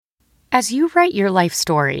As you write your life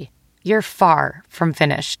story, you're far from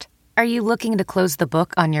finished. Are you looking to close the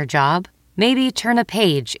book on your job? Maybe turn a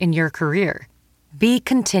page in your career? Be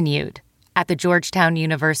continued at the Georgetown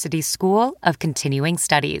University School of Continuing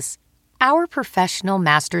Studies. Our professional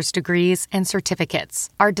master's degrees and certificates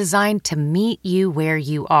are designed to meet you where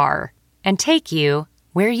you are and take you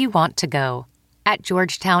where you want to go. At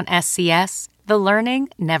Georgetown SCS, the learning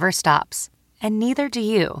never stops, and neither do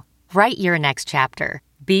you. Write your next chapter.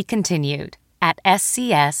 Be continued at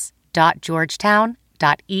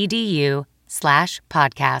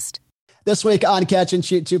scs.georgetown.edu/podcast. This week on Catch and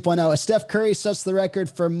Shoot 2.0, as Steph Curry sets the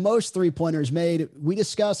record for most three-pointers made, we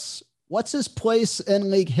discuss what's his place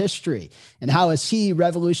in league history and how has he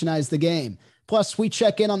revolutionized the game. Plus, we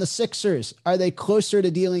check in on the Sixers. Are they closer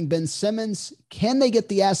to dealing Ben Simmons? Can they get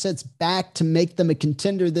the assets back to make them a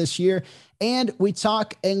contender this year? And we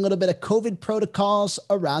talk a little bit of COVID protocols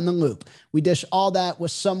around the loop. We dish all that with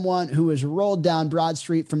someone who has rolled down Broad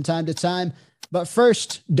Street from time to time. But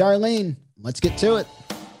first, Darlene, let's get to it.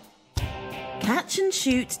 Catch and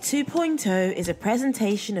Shoot 2.0 is a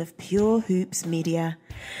presentation of Pure Hoops Media.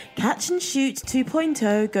 Catch and Shoot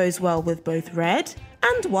 2.0 goes well with both red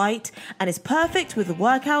and white and is perfect with the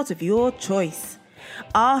workout of your choice.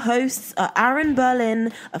 Our hosts are Aaron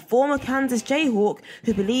Berlin, a former Kansas Jayhawk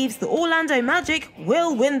who believes the Orlando Magic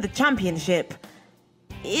will win the championship.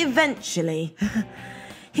 Eventually.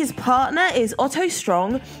 His partner is Otto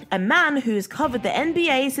Strong, a man who has covered the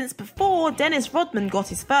NBA since before Dennis Rodman got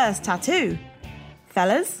his first tattoo.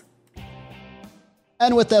 Fellas?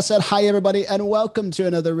 And with that said, hi everybody, and welcome to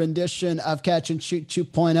another rendition of Catch and Shoot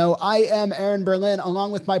 2.0. I am Aaron Berlin,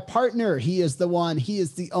 along with my partner. He is the one, he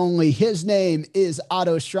is the only. His name is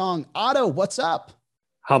Otto Strong. Otto, what's up?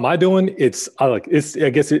 How am I doing? I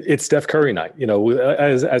guess it's Steph Curry night. You know,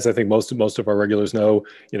 as I think most of our regulars know,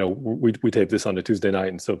 you know, we tape this on a Tuesday night,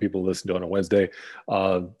 and so people listen to it on a Wednesday.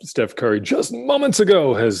 Steph Curry just moments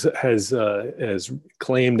ago has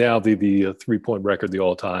claimed now the 3-point record, the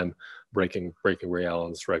all-time, breaking Ray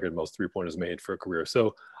Allen's record, most 3-pointers made for a career.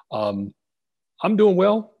 So I'm doing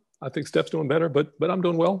well. I think Steph's doing better, but I'm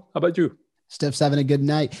doing well. How about you? Steph's having a good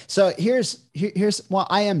night. So here's, well,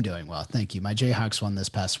 I am doing well. Thank you. My Jayhawks won this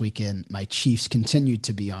past weekend. My Chiefs continued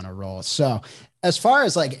to be on a roll. So as far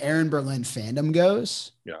as like Aaron Berlin fandom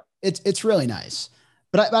goes, yeah, it's really nice.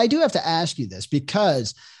 But I do have to ask you this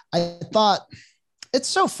because I thought it's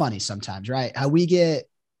so funny sometimes, right? How we get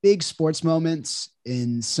big sports moments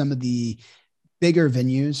in some of the bigger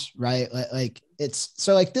venues, right? Like it's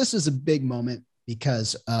so like this is a big moment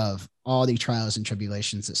because of all the trials and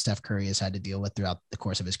tribulations that Steph Curry has had to deal with throughout the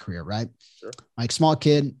course of his career, right? Sure. Like small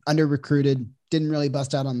kid, under recruited, didn't really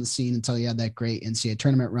bust out on the scene until he had that great NCAA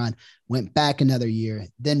tournament run, went back another year,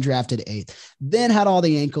 then drafted 8th, then had all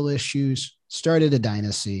the ankle issues, started a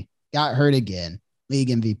dynasty, got hurt again, league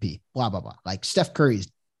MVP, blah, blah, blah. Like Steph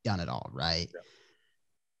Curry's done it all, right? Yeah.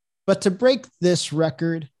 But to break this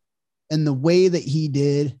record in the way that he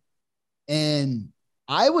did, and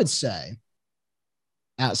I would say,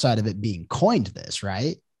 outside of it being coined this,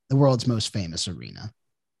 right? The world's most famous arena.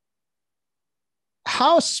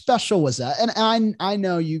 How special was that? And I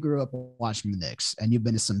know you grew up watching the Knicks and you've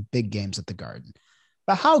been to some big games at the Garden,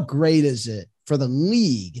 but how great is it for the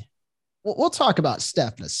league? We'll talk about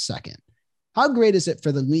Steph in a second. How great is it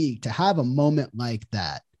for the league to have a moment like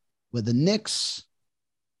that with the Knicks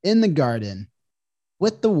in the Garden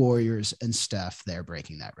with the Warriors and Steph there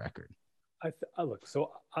breaking that record? Look,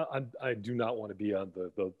 so I do not want to be on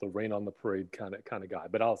the rain on the parade kind of guy,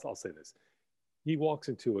 but I'll say this: he walks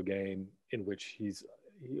into a game in which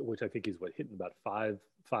which I think he's hitting about five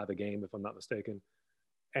a game if I'm not mistaken,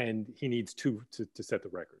 and he needs 2 to set the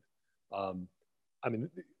record. I mean,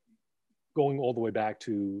 going all the way back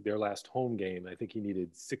to their last home game, I think he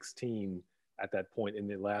needed 16 at that point in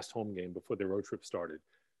their last home game before their road trip started,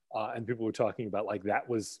 and people were talking about like that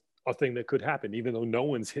was a thing that could happen, even though no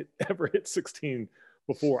one's ever hit 16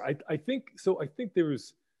 before. I think so. I think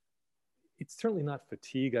it's certainly not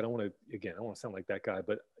fatigue. I don't want to sound like that guy,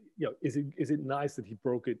 but you know, is it nice that he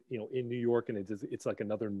broke it, you know, in New York, and it's like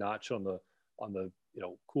another notch on the you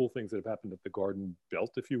know, cool things that have happened at the Garden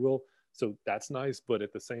belt, if you will. So that's nice. But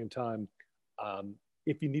at the same time,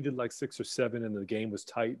 if you needed like 6 or 7 and the game was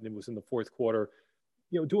tight and it was in the fourth quarter,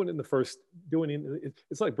 you know, doing it in the first,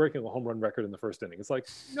 it's like breaking a home run record in the first inning. It's like,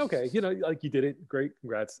 okay, you know, like you did it, great,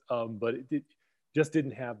 congrats. But it just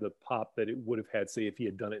didn't have the pop that it would have had, say, if he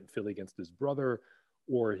had done it in Philly against his brother,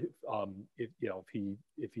 or if he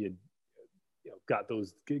had, you know, got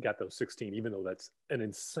those 16, even though that's an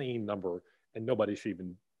insane number and nobody should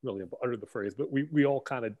even really utter the phrase. But we all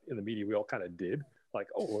kind of in the media, we all kind of did like,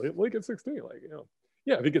 oh, look at 16, like, you know.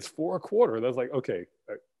 Yeah, if he gets 4 a quarter, that's like, okay,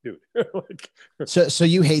 dude. Like, So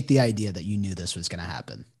you hate the idea that you knew this was going to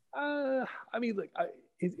happen. I mean, like,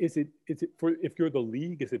 is it for, if you're the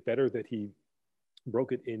league, is it better that he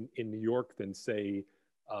broke it in New York than say,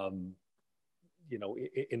 um,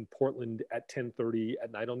 in Portland at 10:30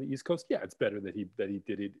 at night on the East Coast? Yeah, it's better that he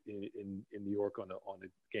did it in New York on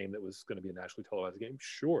a game that was going to be a nationally televised game.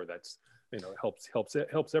 Sure, that's,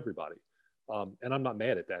 helps everybody. And I'm not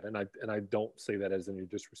mad at that, and I don't say that as any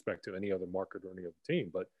disrespect to any other market or any other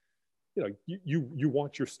team, but you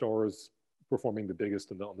want your stars performing the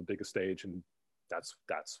biggest and on the biggest stage, and that's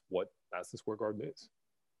what Madison Square Garden is.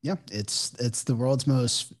 Yeah, it's the world's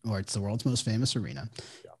most famous arena.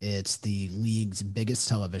 Yeah. It's the league's biggest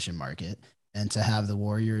television market, and to have the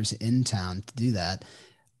Warriors in town to do that,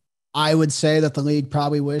 I would say that the league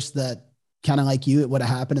probably wished that, kind of like you, it would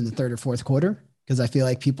have happened in the third or fourth quarter, because I feel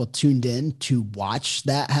like people tuned in to watch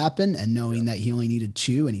that happen, and knowing that he only needed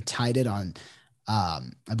 2 and he tied it on, I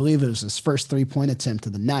believe it was his first 3-point attempt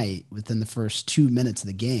of the night within the first 2 minutes of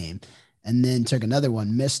the game, and then took another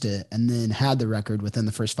one, missed it, and then had the record within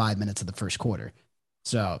the first 5 minutes of the first quarter.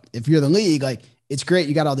 So if you're the league, like, it's great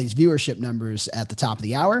you got all these viewership numbers at the top of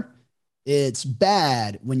the hour. It's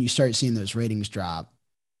bad when you start seeing those ratings drop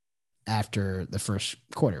after the first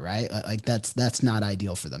quarter, right? Like that's not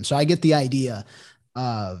ideal for them. So I get the idea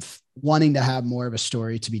of wanting to have more of a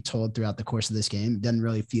story to be told throughout the course of this game. It doesn't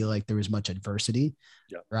really feel like there was much adversity,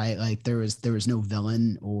 right? Like there was no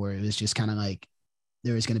villain, or it was just kind of like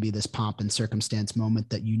there was going to be this pomp and circumstance moment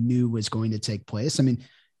that you knew was going to take place. I mean,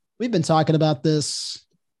 we've been talking about this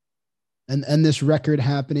and this record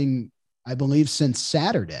happening, I believe, since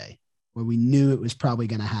Saturday, where we knew it was probably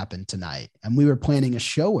going to happen tonight, and we were planning a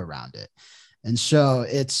show around it. And so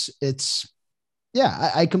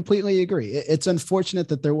I completely agree. It's unfortunate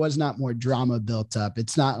that there was not more drama built up.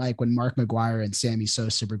 It's not like when Mark McGwire and Sammy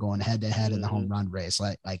Sosa were going head to head in the home run race.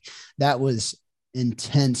 Like that was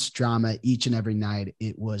intense drama each and every night.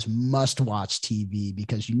 It was must watch TV,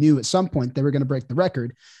 because you knew at some point they were going to break the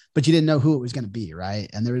record, but you didn't know who it was going to be. Right.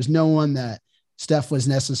 And there was no one that Steph was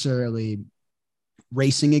necessarily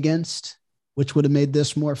racing against, which would have made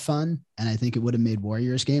this more fun. And I think it would have made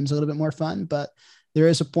Warriors games a little bit more fun, but there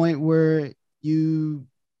is a point where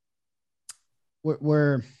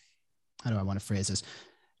where how do I want to phrase this?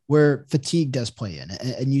 Where fatigue does play in.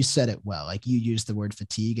 And you said it well, like you used the word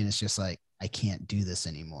fatigue, and it's just like, I can't do this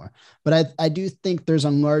anymore. But I do think there's a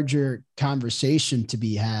larger conversation to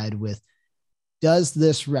be had with, does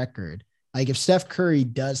this record, like if Steph Curry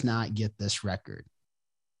does not get this record,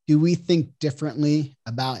 do we think differently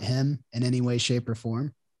about him in any way, shape, or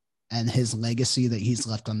form, and his legacy that he's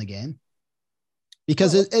left on the game?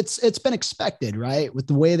 Because it's been expected, right? With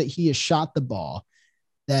the way that he has shot the ball,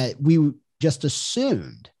 that we just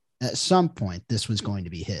assumed at some point this was going to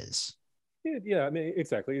be his. Yeah, I mean,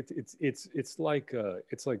 exactly. It's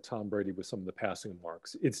like Tom Brady with some of the passing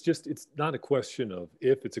marks. It's not a question of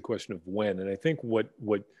if, it's a question of when. And I think what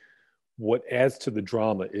adds to the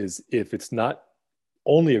drama is if it's not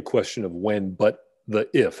only a question of when, but the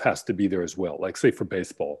if has to be there as well. Like say for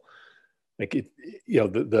baseball, like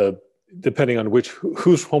the depending on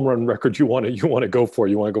whose home run record you want to go for.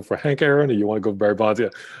 You want to go for Hank Aaron, or you want to go for Barry Bonds? Yeah.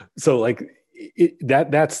 So like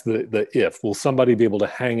that's the if. Will somebody be able to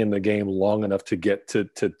hang in the game long enough to get to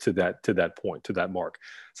that point, to that mark?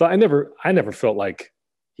 So I never felt like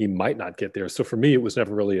he might not get there. So for me, it was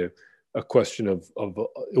never really a question of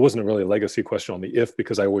it wasn't really a legacy question on the if,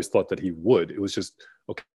 because I always thought that he would. It was just,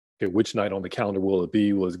 okay, which night on the calendar will it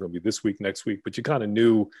be? Was it going to be this week, next week? But you kind of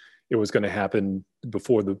knew it was going to happen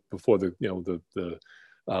before the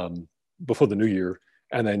new year,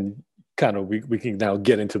 and then kind of we can now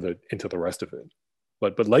get into the rest of it.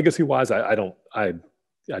 But legacy wise, I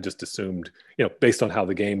just assumed, based on how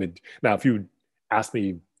the game had. Now, if you asked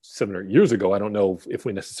me 7 or 8 years ago, I don't know if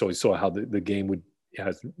we necessarily saw how the game would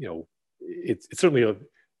it's certainly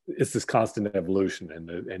it's this constant evolution,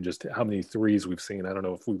 and just how many threes we've seen. I don't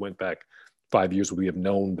know if we went back 5 years, would we have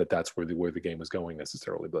known that that's where the game was going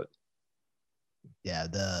necessarily, but yeah,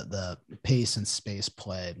 the pace and space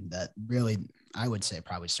play that really, I would say,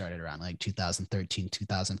 probably started around like 2013,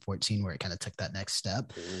 2014, where it kind of took that next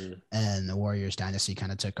step, and the Warriors dynasty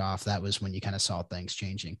kind of took off. That was when you kind of saw things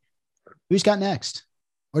changing. Who's got next?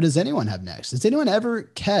 Or does anyone have next? Does anyone ever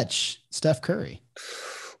catch Steph Curry?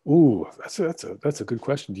 Ooh, that's a good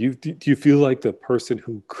question. Do you feel like the person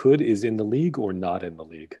who could is in the league or not in the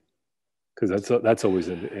league? Because that's always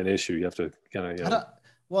an issue. You have to kind of,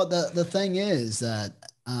 Well, the thing is that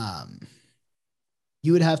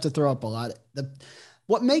you would have to throw up a lot.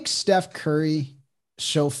 What makes Steph Curry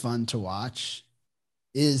so fun to watch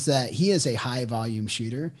is that he is a high volume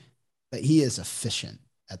shooter, but he is efficient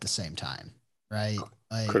at the same time, right?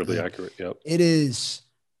 Incredibly accurate. Yep. It is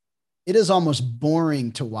almost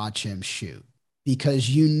boring to watch him shoot because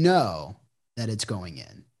you know that it's going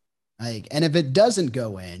in. And if it doesn't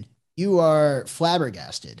go in, you are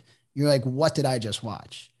flabbergasted. You're like, what did I just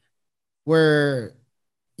watch? Where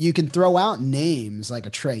you can throw out names like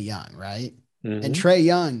a Trae Young, right? Mm-hmm. And Trae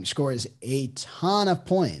Young scores a ton of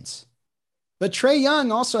points. But Trae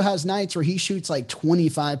Young also has nights where he shoots like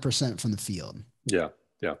 25% from the field. Yeah.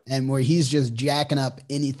 Yeah. And where he's just jacking up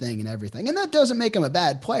anything and everything. And that doesn't make him a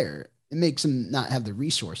bad player. It makes him not have the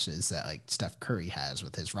resources that like Steph Curry has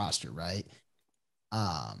with his roster, right?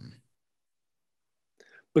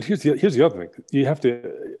 But here's the other thing. You have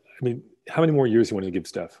to, I mean, how many more years do you want to give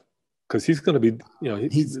Steph? Because he's going to be,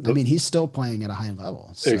 he's still playing at a high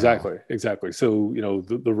level. So. Exactly. So,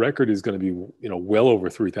 the record is going to be, well over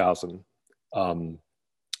 3,000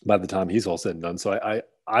 by the time he's all said and done. So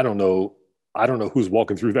I don't know. I don't know who's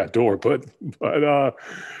walking through that door, but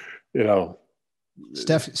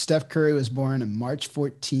Steph Curry was born on March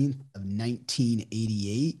 14th of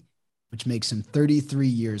 1988, which makes him 33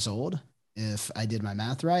 years old. If I did my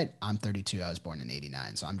math right, I'm 32. I was born in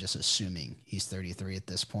 89. So I'm just assuming he's 33 at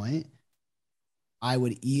this point. I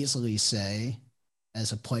would easily say,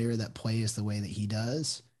 as a player that plays the way that he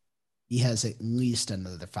does, he has at least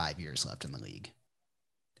another 5 years left in the league.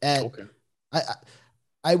 Okay.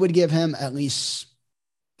 I would give him at least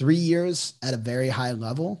 3 years at a very high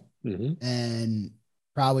level, mm-hmm. and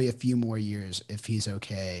probably a few more years if he's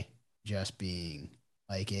okay just being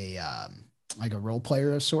like a role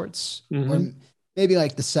player of sorts, mm-hmm. or maybe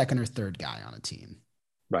like the second or third guy on a team.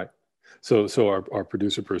 Right. So our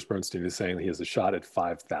producer Bruce Bernstein is saying he has a shot at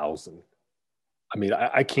 5,000. I mean,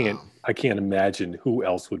 I can't imagine who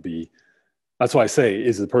else would be. That's why I say,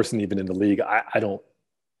 is the person even in the league? I don't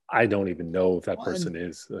even know if that person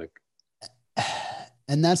is like.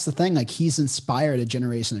 And that's the thing. Like, he's inspired a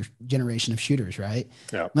generation of shooters, right?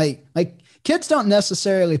 Yeah. Like kids don't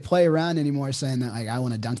necessarily play around anymore saying that, like, I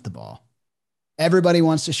want to dunk the ball. Everybody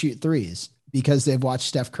wants to shoot threes because they've watched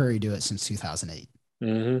Steph Curry do it since 2008.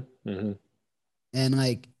 Mm-hmm. Mm-hmm. And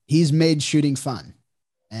like, he's made shooting fun,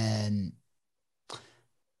 and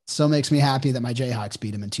still makes me happy that my Jayhawks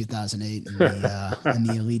beat him in 2008 in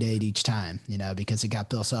the Elite Eight each time, because it got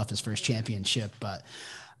Bill Self his first championship. But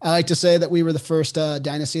I like to say that we were the first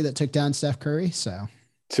dynasty that took down Steph Curry. So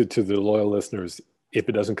to the loyal listeners, if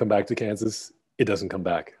it doesn't come back to Kansas, it doesn't come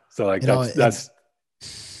back. So like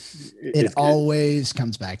it always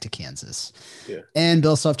comes back to Kansas, and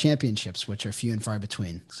Bill Self championships, which are few and far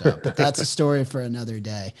between. So, but that's a story for another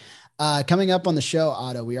day. Coming up on the show,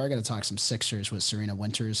 Otto, we are going to talk some Sixers with Serena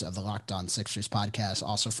Winters of the Locked On Sixers podcast,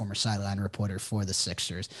 also former sideline reporter for the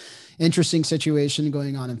Sixers. Interesting situation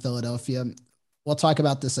going on in Philadelphia. We'll talk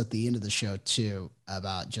about this at the end of the show too,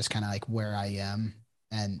 about just kind of like where I am.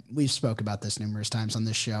 And we've spoke about this numerous times on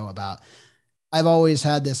this show about, I've always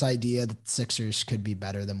had this idea that the Sixers could be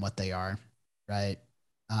better than what they are. Right.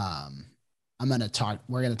 We're going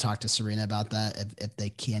to talk to Serena about that if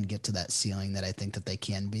they can get to that ceiling that I think that they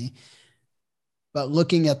can be. But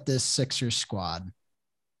looking at this Sixers squad,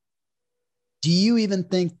 do you even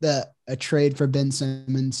think that a trade for Ben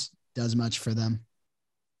Simmons does much for them?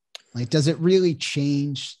 Like, does it really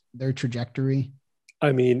change their trajectory?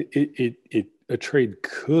 I mean, a trade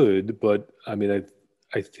could, but I mean,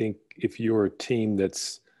 I think if you're a team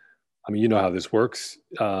that's, I mean, you know how this works.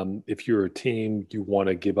 If you're a team, you want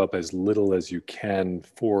to give up as little as you can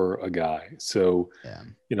for a guy. So,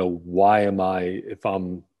 why am I, if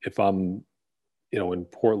I'm, in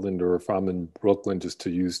Portland, or if I'm in Brooklyn, just to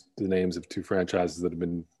use the names of two franchises that have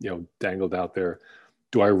been, dangled out there,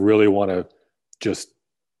 do I really want to just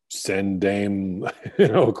send Dame,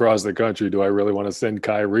 across the country? Do I really want to send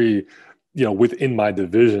Kyrie, within my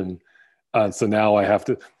division? So now I have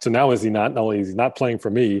to. So now not only is he not playing for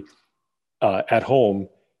me at home,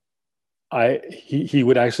 he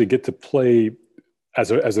would actually get to play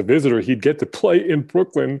as a visitor. He'd get to play in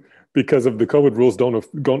Brooklyn because of the COVID rules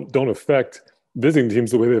don't affect visiting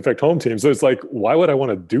teams the way they affect home teams. So it's like, why would I want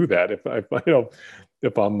to do that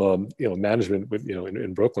if I'm management with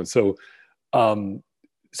in Brooklyn?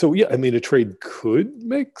 So yeah, I mean, a trade could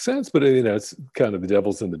make sense, but it's kind of the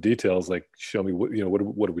devil's in the details. Like, show me what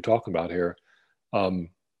are we talking about here? I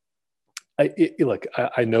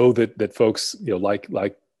know that folks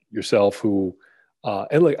like yourself who I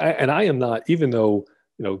am not, even though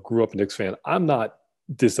grew up a Knicks fan, I'm not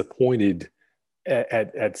disappointed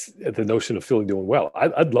at the notion of Philly doing well.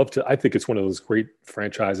 I'd love to. I think it's one of those great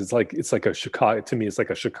franchises. It's like a Chicago, to me. It's like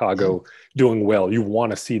a Chicago doing well. You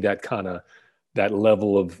want to see that kind of that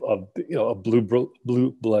level of a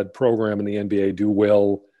blue blood program in the NBA do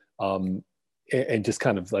well, and just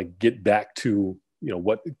kind of like get back to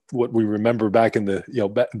what we remember back in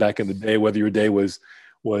the back in the day, whether your day was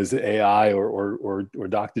AI or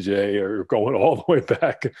Dr. J or going all the way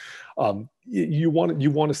back. You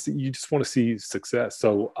just want to see success.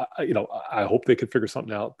 So I hope they can figure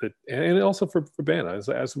something out and also for Bana,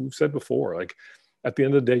 as we've said before, like at the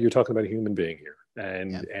end of the day, you're talking about a human being here,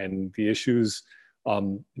 and the issues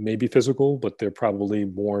may be physical, but they're probably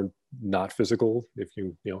more not physical if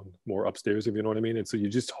more upstairs, if you know what I mean. And so you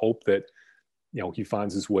just hope that he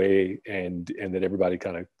finds his way and that everybody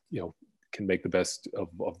kind of can make the best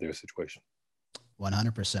of their situation.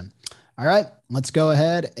 100%. All right, let's go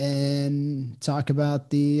ahead and talk about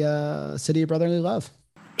the city of brotherly love.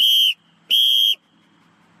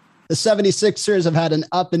 The 76ers have had an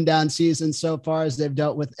up and down season so far as they've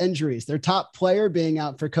dealt with injuries, their top player being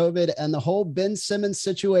out for COVID, and the whole Ben Simmons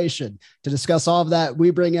situation. To discuss all of that,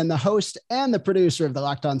 we bring in the host and the producer of the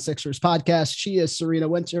Locked On Sixers podcast. She is Serena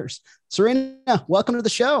Winters. Serena, welcome to the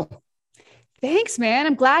show. Thanks, man.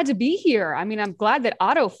 I'm glad to be here. I mean, I'm glad that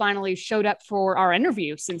Otto finally showed up for our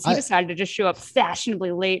interview since he decided to just show up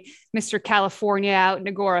fashionably late. Mr. California out in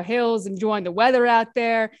Agora Hills, enjoying the weather out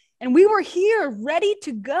there. And we were here ready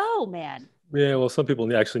to go, man. Yeah, well, some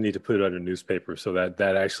people actually need to put it on a newspaper so that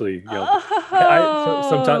actually,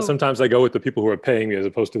 sometimes I go with the people who are paying me as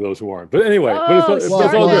opposed to those who aren't. But anyway,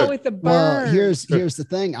 it's all good. With the well, here's the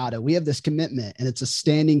thing, Otto. We have this commitment, and it's a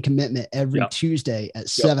standing commitment every Tuesday at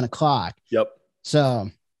 7:00. Yep.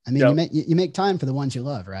 So, I mean, you make time for the ones you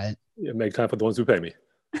love, right? You make time for the ones who pay me.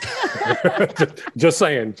 just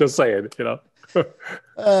saying,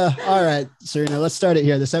 all right, Serena, let's start it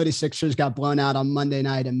here. The 76ers got blown out on Monday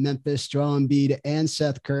night in Memphis. Joel Embiid and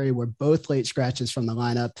Seth Curry were both late scratches from the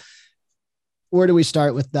lineup. Where do we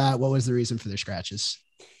start with that? What was the reason for their scratches?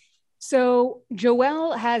 So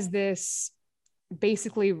Joel has this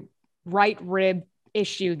basically right rib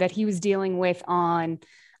issue that he was dealing with on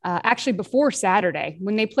actually before Saturday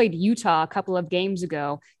when they played Utah a couple of games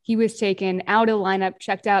ago. He was taken out of the lineup,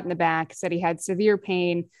 checked out in the back, said he had severe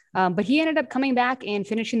pain, but he ended up coming back and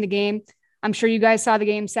finishing the game. I'm sure you guys saw the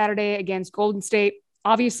game Saturday against Golden State.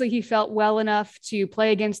 Obviously, he felt well enough to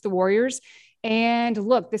play against the Warriors. And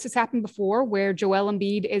look, this has happened before where Joel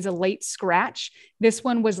Embiid is a late scratch. This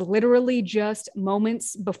one was literally just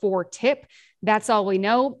moments before tip. That's all we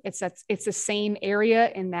know. It's the same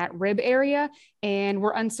area in that rib area. And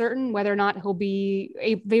we're uncertain whether or not he'll be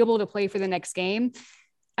able to play for the next game.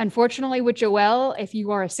 Unfortunately, with Joel, if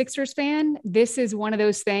you are a Sixers fan, this is one of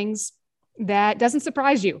those things that doesn't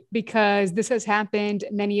surprise you because this has happened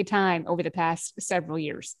many a time over the past several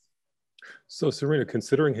years. So, Serena,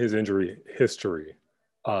 considering his injury history,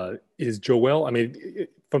 is Joel? I mean,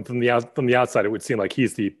 from the outside, it would seem like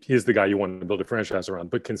he's the guy you want to build a franchise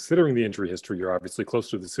around. But considering the injury history, you're obviously close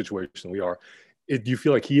to the situation we are. Do you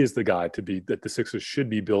feel like he is the guy that the Sixers should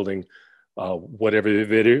be building whatever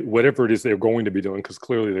it is they're going to be doing? Because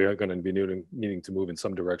clearly they are going to be needing to move in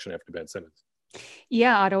some direction after Ben Simmons.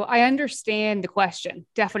 Yeah, Otto, I understand the question,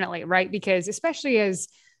 definitely, right? Because especially as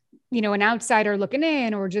an outsider looking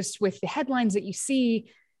in, or just with the headlines that you see,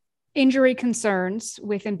 injury concerns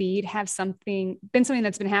with Embiid have been something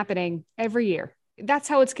that's been happening every year. That's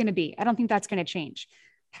how it's going to be. I don't think that's going to change.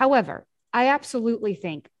 However, I absolutely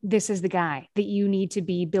think this is the guy that you need to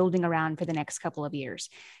be building around for the next couple of years.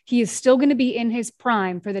 He is still going to be in his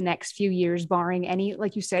prime for the next few years, barring any,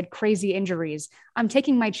 like you said, crazy injuries. I'm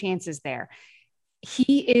taking my chances there.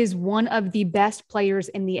 He is one of the best players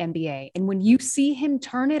in the NBA. And when you see him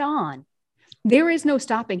turn it on, there is no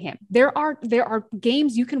stopping him. There are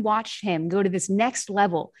games you can watch him go to this next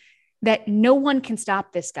level that no one can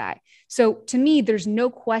stop this guy. So to me, there's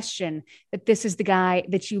no question that this is the guy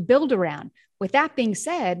that you build around. With that being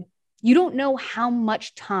said, you don't know how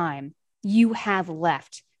much time you have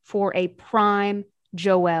left for a prime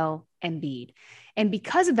Joel Embiid. And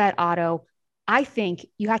because of that, Otto, I think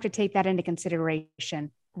you have to take that into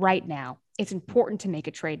consideration right now. It's important to make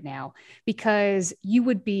a trade now because you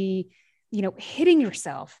would be, hitting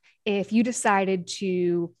yourself if you decided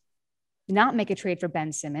to not make a trade for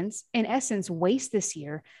Ben Simmons, in essence, waste this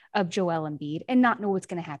year of Joel Embiid and not know what's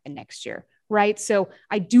going to happen next year, right? So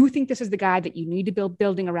I do think this is the guy that you need to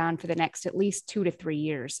building around for the next at least 2 to 3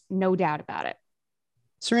 years. No doubt about it.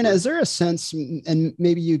 Serena, is there a sense, and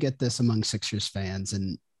maybe you get this among Sixers fans,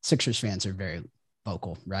 and Sixers fans are very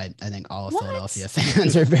vocal, right? I think all of Philadelphia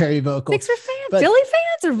fans are very vocal. Sixers fans, Philly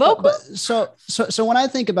fans are vocal. So when I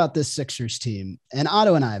think about this Sixers team, and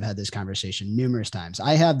Otto and I have had this conversation numerous times,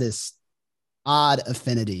 I have this odd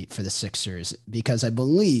affinity for the Sixers because I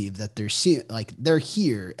believe that they're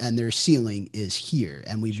here and their ceiling is here.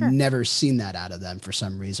 And we've never seen that out of them for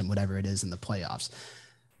some reason, whatever it is in the playoffs.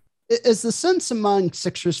 Is the sense among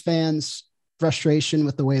Sixers fans frustration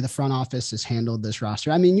with the way the front office has handled this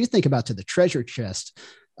roster? I mean, you think about to the treasure chest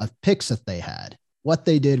of picks that they had, what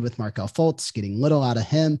they did with Markelle Fultz, getting little out of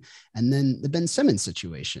him, and then the Ben Simmons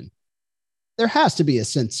situation. There has to be a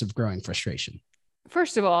sense of growing frustration.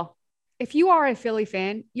 First of all, if you are a Philly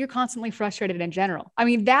fan, you're constantly frustrated in general. I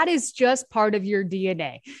mean, that is just part of your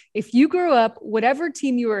DNA. If you grew up, whatever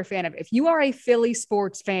team you were a fan of, if you are a Philly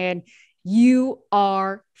sports fan, you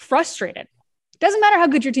are frustrated. Doesn't matter how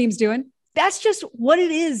good your team's doing. That's just what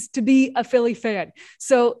it is to be a Philly fan.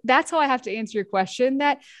 So that's how I have to answer your question,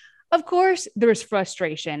 that of course there's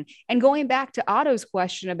frustration. And going back to Otto's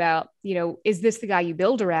question about, is this the guy you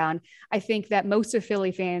build around? I think that most of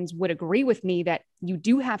Philly fans would agree with me that you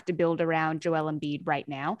do have to build around Joel Embiid right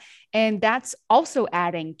now. And that's also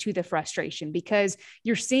adding to the frustration because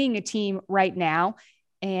you're seeing a team right now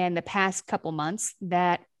and the past couple months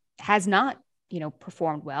that has not,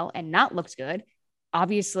 performed well and not looked good.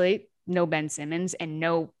 Obviously, no Ben Simmons and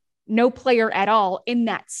no player at all in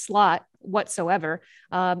that slot whatsoever.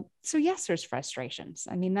 So yes, there's frustrations.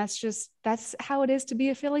 I mean, that's how it is to be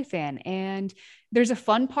a Philly fan. And there's a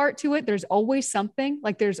fun part to it. There's always something,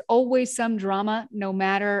 like there's always some drama, no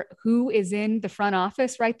matter who is in the front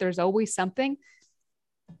office, right? There's always something.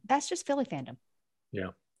 That's just Philly fandom.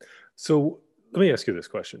 Yeah. So let me ask you this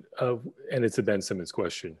question, and it's a Ben Simmons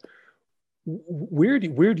question. Where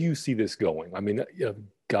do you see this going? I mean,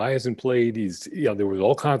 guy hasn't played. There was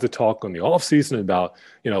all kinds of talk on the offseason about,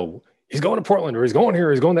 he's going to Portland or he's going here,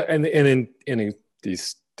 he's going there, and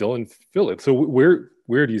he's still in Philly. So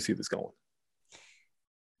where do you see this going?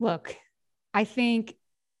 Look, I think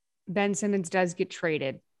Ben Simmons does get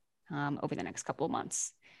traded over the next couple of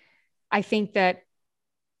months. I think that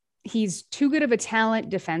he's too good of a talent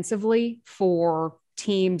defensively for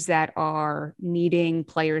teams that are needing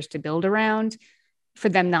players to build around for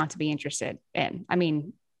them not to be interested in. I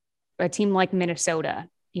mean, a team like Minnesota,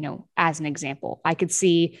 as an example, I could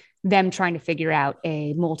see them trying to figure out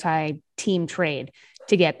a multi-team trade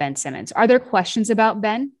to get Ben Simmons. Are there questions about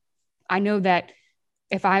Ben? I know that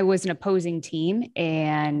if I was an opposing team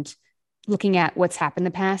and looking at what's happened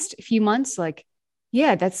the past few months,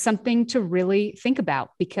 that's something to really think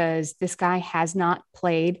about because this guy has not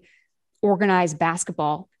played organized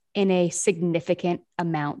basketball in a significant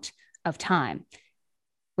amount of time.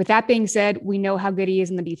 With that being said, we know how good he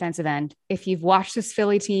is in the defensive end. If you've watched this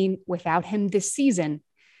Philly team without him this season,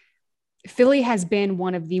 Philly has been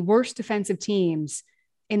one of the worst defensive teams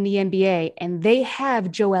in the NBA, and they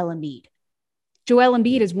have Joel Embiid. Joel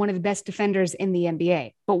Embiid is one of the best defenders in the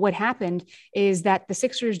NBA. But what happened is that the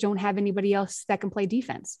Sixers don't have anybody else that can play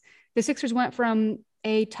defense. The Sixers went from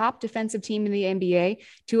a top defensive team in the NBA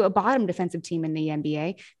to a bottom defensive team in the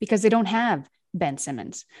NBA because they don't have Ben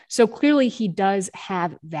Simmons. So clearly he does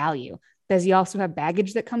have value. Does he also have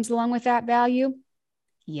baggage that comes along with that value?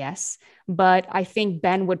 Yes, but I think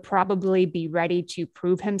Ben would probably be ready to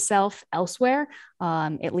prove himself elsewhere.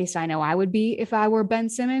 At least I know I would be if I were Ben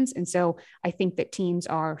Simmons. And so I think that teams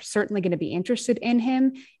are certainly going to be interested in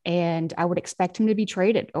him, and I would expect him to be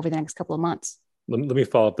traded over the next couple of months. Let me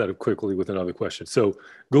follow up that quickly with another question. So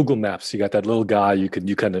Google Maps, you got that little guy, you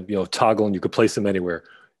kind of toggle and you could place him anywhere.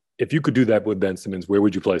 If you could do that with Ben Simmons, where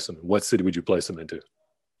would you place him? What city would you place him into?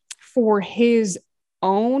 For his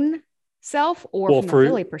own self or from a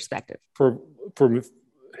Philly perspective? For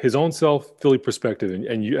his own self, Philly perspective,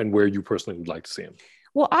 and where you personally would like to see him.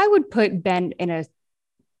 Well, I would put Ben in a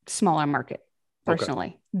smaller market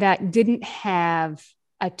personally that didn't have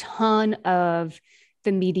a ton of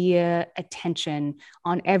the media attention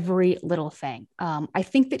on every little thing. I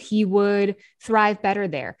think that he would thrive better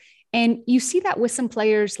there. And you see that with some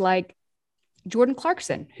players like Jordan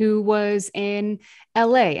Clarkson, who was in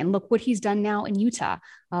LA, and look what he's done now in Utah.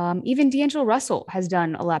 Even D'Angelo Russell has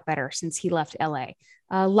done a lot better since he left LA.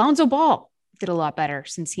 Lonzo Ball did a lot better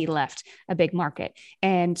since he left a big market.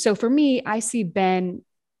 And so for me, I see Ben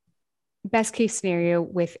best case scenario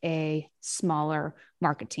with a smaller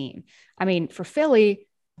market team. I mean, for Philly,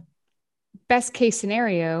 best case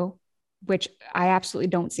scenario, which I absolutely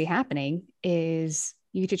don't see happening, is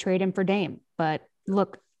you get to trade him for Dame. But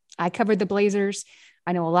look, I covered the Blazers.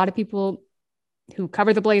 I know a lot of people who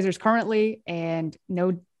cover the Blazers currently and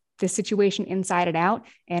know the situation inside and out.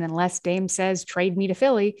 And unless Dame says, trade me to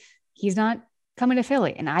Philly, he's not coming to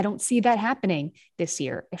Philly. And I don't see that happening this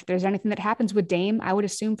year. If there's anything that happens with Dame, I would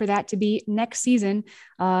assume for that to be next season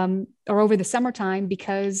or over the summertime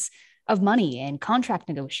because of money and contract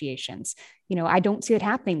negotiations. I don't see it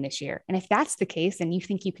happening this year. And if that's the case, and you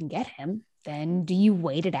think you can get him, then do you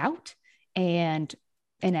wait it out and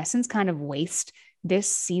in essence kind of waste this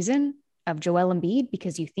season of Joel Embiid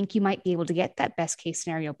because you think you might be able to get that best case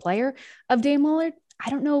scenario player of Dame Lillard? I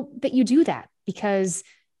don't know that you do that, because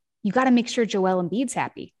you got to make sure Joel Embiid's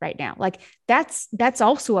happy right now. Like that's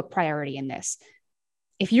also a priority in this.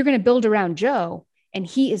 If you're going to build around Joe and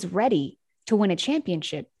he is ready to win a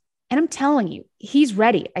championship, and I'm telling you, he's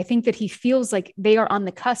ready. I think that he feels like they are on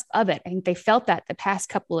the cusp of it. I think they felt that the past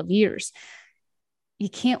couple of years. You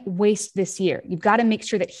can't waste this year. You've got to make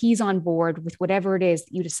sure that he's on board with whatever it is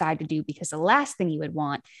that you decide to do, because the last thing you would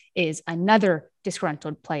want is another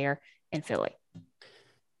disgruntled player in Philly.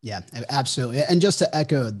 Yeah, absolutely. And just to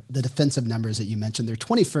echo the defensive numbers that you mentioned, they're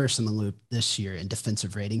 21st in the loop this year in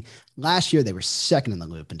defensive rating. Last year, they were second in the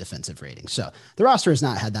loop in defensive rating. So the roster has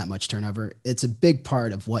not had that much turnover. It's a big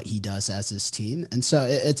part of what he does as his team. And so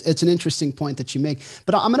it's an interesting point that you make.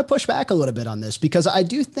 But I'm going to push back a little bit on this, because I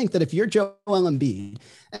do think that if you're Joel Embiid,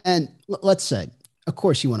 and let's say, of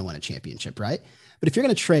course, you want to win a championship, right? But if you're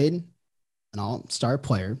going to trade an all-star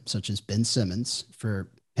player such as Ben Simmons for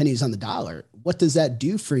pennies on the dollar, what does that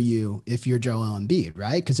do for you if you're Joel Embiid,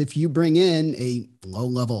 right? Because if you bring in a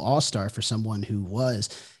low-level all-star for someone who was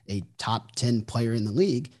a top 10 player in the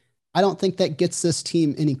league, I don't think that gets this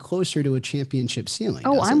team any closer to a championship ceiling.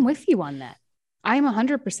 Oh, I'm with you on that. I'm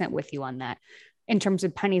 100% with you on that in terms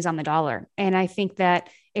of pennies on the dollar. And I think that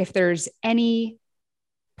if there's any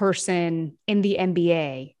person in the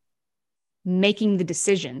NBA making the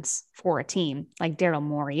decisions for a team like Daryl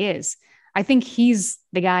Morey is, I think he's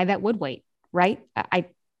the guy that would wait, right? I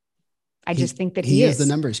just think that he is the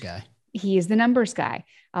numbers guy. He is the numbers guy.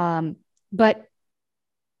 But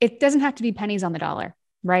it doesn't have to be pennies on the dollar,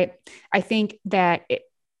 right? I think that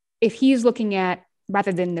if he's looking at,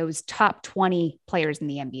 rather than those top 20 players in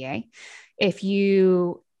the NBA, if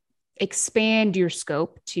you expand your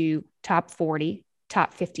scope to top 40,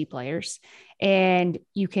 top 50 players, and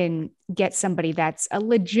you can get somebody that's a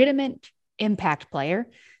legitimate impact player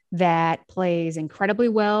that plays incredibly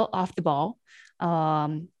well off the ball,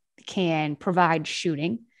 can provide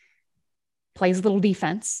shooting, plays a little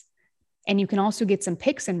defense, and you can also get some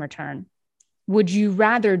picks in return. Would you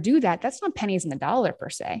rather do that? That's not pennies in the dollar per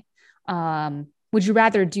se. Would you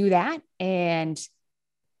rather do that? And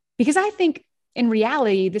because I think in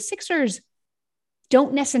reality, the Sixers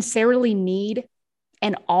don't necessarily need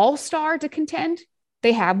an all-star to contend.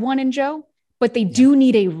 They have one in Joe, but they do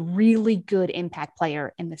need a really good impact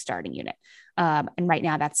player in the starting unit. And right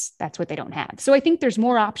now that's what they don't have. So I think there's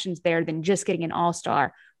more options there than just getting an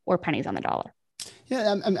all-star or pennies on the dollar.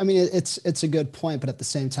 Yeah. I mean, it's a good point, but at the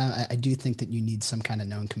same time, I do think that you need some kind of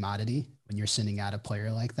known commodity when you're sending out a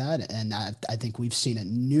player like that. And I think we've seen it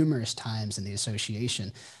numerous times in the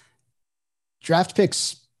association. Draft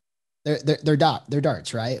picks, they're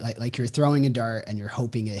darts, right? Like you're throwing a dart and you're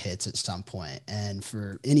hoping it hits at some point. And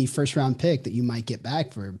for any first round pick that you might get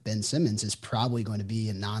back for Ben Simmons is probably going to be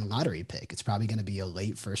a non-lottery pick. It's probably going to be a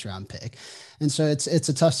late first round pick. And so it's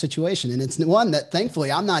a tough situation. And it's one that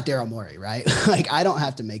thankfully I'm not Daryl Morey, right? Like I don't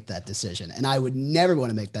have to make that decision. And I would never want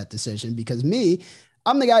to make that decision because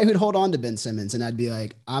I'm the guy who'd hold on to Ben Simmons and I'd be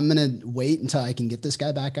like, I'm going to wait until I can get this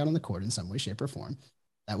guy back out on the court in some way, shape or form.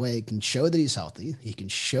 That way it can show that he's healthy. He can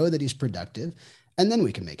show that he's productive, and then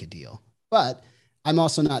we can make a deal. But I'm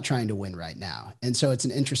also not trying to win right now. And so it's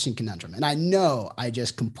an interesting conundrum. And I know I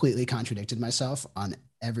just completely contradicted myself on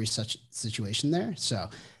every such situation there. So,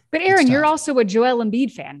 but Aaron, you're also a Joel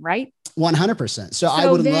Embiid fan, right? 100%. So I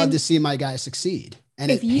would love to see my guy succeed.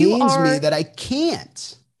 And it pains me that I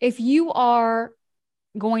can't. If you are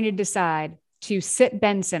going to decide to sit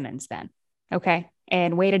Ben Simmons then, okay,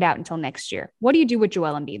 and wait it out until next year, what do you do with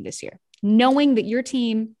Joel Embiid this year? Knowing that your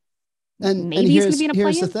team maybe is going to be in a play-in?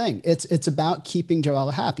 Here's the thing. It's about keeping Joel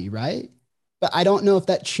happy, right? But I don't know if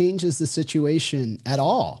that changes the situation at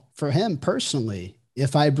all for him personally.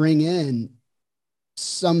 If I bring in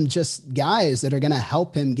some just guys that are going to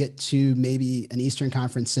help him get to maybe an Eastern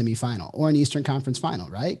Conference semifinal or an Eastern Conference final,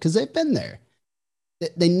 right? Because they've been there.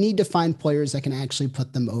 They need to find players that can actually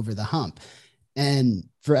put them over the hump. And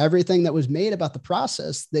for everything that was made about the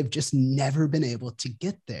process, they've just never been able to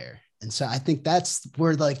get there. And so I think that's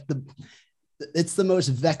where it's the most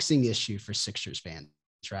vexing issue for Sixers fans,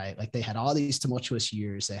 right? Like they had all these tumultuous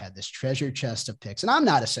years. They had this treasure chest of picks, and I'm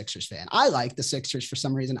not a Sixers fan. I like the Sixers for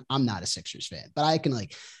some reason. I'm not a Sixers fan, but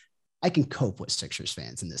I can cope with Sixers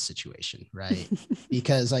fans in this situation, right?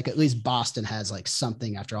 Because like at least Boston has like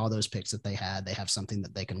something after all those picks that they have something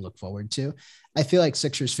that they can look forward to. I feel like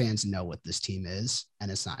Sixers fans know what this team is, and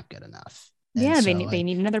it's not good enough. And yeah, so, they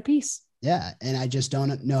need another piece. Yeah. And I just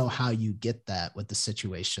don't know how you get that with the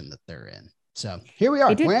situation that they're in. So here we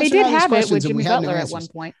are. They We're did, answering all these have it with questions and Jimmy we have no Butler at answers. one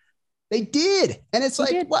point. They did. And it's They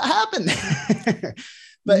like, did. what happened?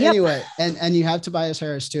 But Yep. anyway, and you have Tobias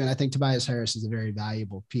Harris too. And I think Tobias Harris is a very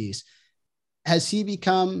valuable piece. Has he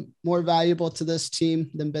become more valuable to this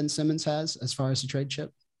team than Ben Simmons has as far as the trade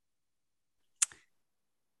chip?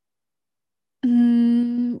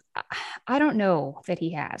 I don't know that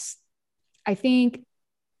he has. I think,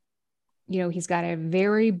 he's got a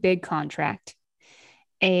very big contract.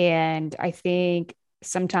 And I think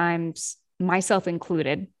sometimes, myself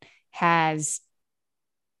included, has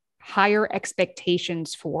higher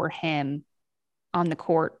expectations for him on the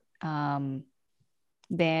court than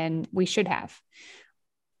we should have.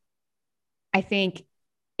 I think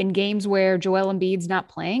in games where Joel Embiid's not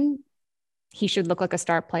playing, he should look like a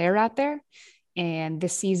star player out there. And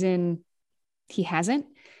this season, he hasn't.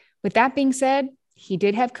 With that being said, he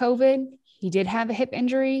did have COVID. He did have a hip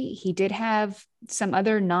injury. He did have some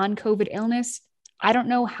other non-COVID illness. I don't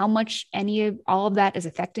know how much all of that is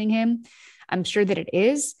affecting him. I'm sure that it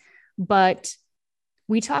is, but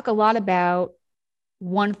we talk a lot about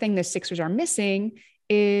one thing the Sixers are missing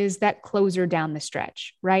is that closer down the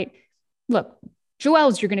stretch, right? Look,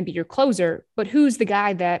 Joel's, you're going to be your closer, but who's the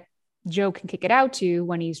guy that Joe can kick it out to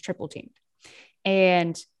when he's triple teamed?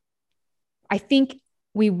 And I think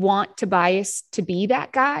we want Tobias to be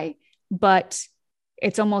that guy, but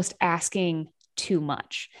it's almost asking too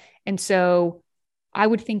much. And so I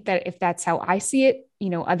would think that if that's how I see it,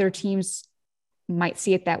 other teams might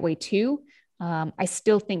see it that way too. I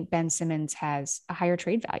still think Ben Simmons has a higher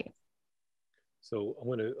trade value. So I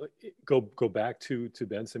want to go back to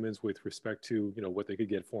Ben Simmons with respect to, what they could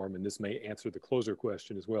get for him. And this may answer the closer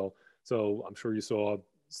question as well. So I'm sure you saw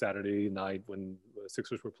Saturday night when the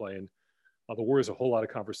Sixers were playing, there was a whole lot of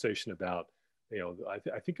conversation about,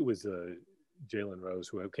 I think it was Jalen Rose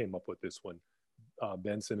who came up with this one,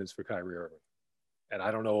 Ben Simmons for Kyrie Irving. And I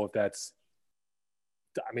don't know if that's,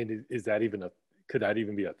 is that even could that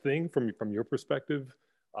even be a thing from your perspective?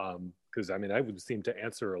 Because I would seem to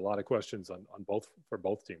answer a lot of questions on for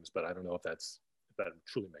both teams, but I don't know if that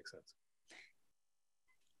truly makes sense.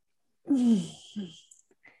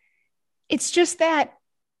 It's just that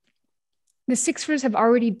the Sixers have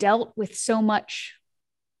already dealt with so much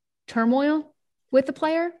turmoil with the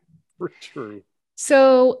player. For true.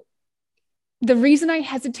 So the reason I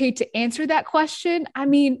hesitate to answer that question,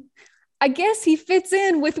 I guess he fits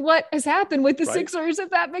in with what has happened with the Sixers, if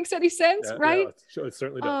that makes any sense, right? Yeah, it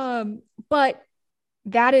certainly does. But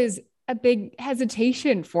that is a big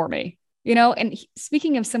hesitation for me, and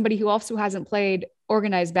speaking of somebody who also hasn't played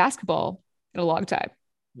organized basketball in a long time,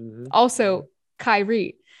 also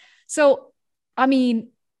Kyrie. So, I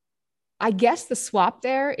guess the swap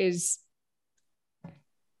there is,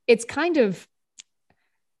 it's kind of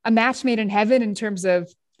a match made in heaven in terms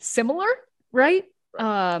of similar, right?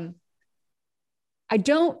 I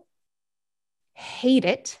don't hate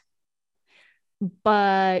it,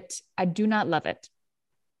 but I do not love it.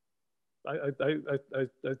 I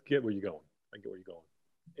get where you're going.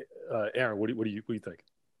 Aaron, what do you think?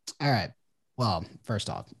 All right. Well, first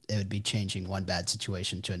off, it would be changing one bad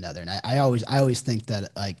situation to another. And I always think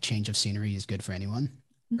that like change of scenery is good for anyone.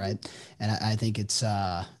 Right. And I think it's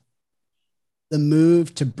the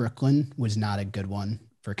move to Brooklyn was not a good one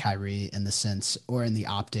for Kyrie in the sense or in the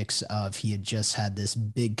optics of he had just had this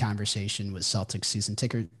big conversation with Celtics season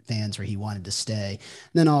ticket fans where he wanted to stay.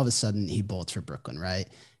 And then all of a sudden he bolts for Brooklyn. Right.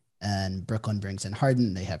 And Brooklyn brings in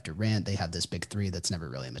Harden. They have Durant. They have this big three that's never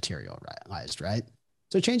really materialized. Right.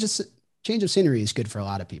 So change of scenery is good for a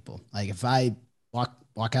lot of people. Like if I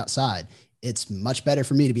walk outside, it's much better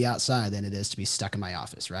for me to be outside than it is to be stuck in my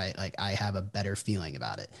office, right? Like I have a better feeling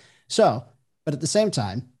about it. So, but at the same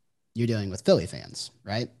time, you're dealing with Philly fans,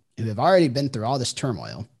 right? Who have already been through all this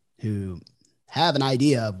turmoil, who have an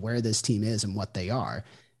idea of where this team is and what they are.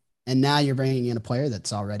 And now you're bringing in a player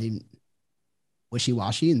that's already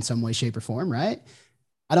wishy-washy in some way, shape, or form, right?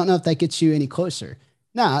 I don't know if that gets you any closer.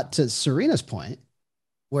 Now, to Serena's point,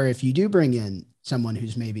 where if you do bring in someone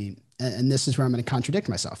who's maybe, and this is where I'm going to contradict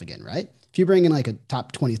myself again, right? If you bring in like a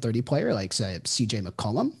top 20, 30 player, like say CJ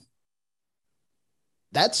McCollum,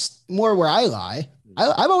 that's more where I lie.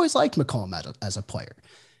 I've always liked McCollum as a player.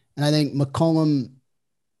 And I think McCollum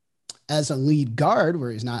as a lead guard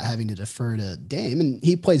where he's not having to defer to Dame, and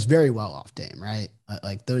he plays very well off Dame, right?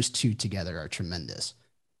 Like those two together are tremendous.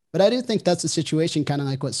 But I do think that's a situation kind of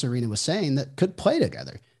like what Serena was saying that could play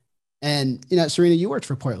together. And, Serena, you worked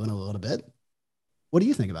for Portland a little bit. What do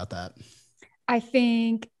you think about that? I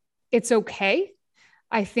think it's okay.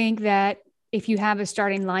 I think that if you have a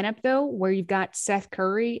starting lineup, though, where you've got Seth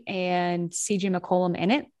Curry and CJ McCollum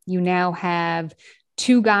in it, you now have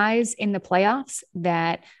two guys in the playoffs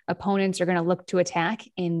that opponents are going to look to attack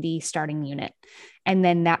in the starting unit. And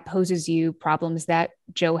then that poses you problems that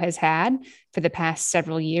Joe has had for the past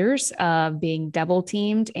several years of being double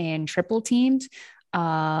teamed and triple teamed.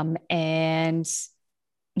 And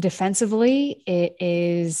defensively, it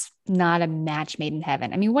is not a match made in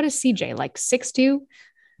heaven. I mean, what is CJ, like 6'2"?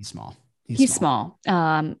 He's small. He's small.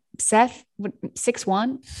 Seth, 6'1".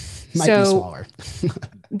 Might be smaller.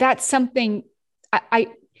 That's something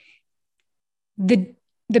the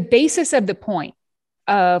basis of the point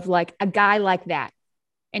of like a guy like that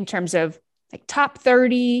in terms of like top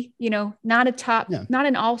 30, you know, not a top, not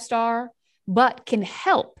an all-star, but can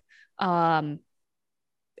help be an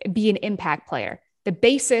impact player. The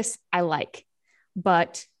basis I like,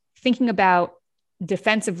 but thinking about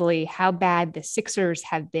defensively how bad the Sixers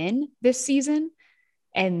have been this season,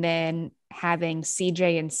 and then having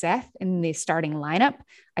CJ and Seth in the starting lineup,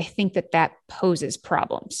 I think that poses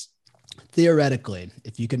problems. Theoretically,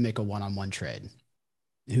 if you could make a one-on-one trade,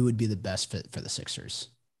 who would be the best fit for the Sixers?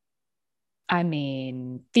 I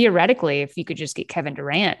mean, theoretically, if you could just get Kevin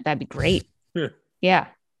Durant, that'd be great. Yeah.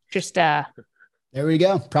 Just there we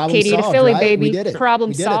go. Problem KD solved, to Philly, right? baby. We did it.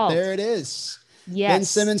 Problem solved. There it is. Yes. Ben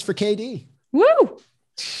Simmons for KD. Woo!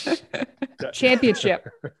 Championship.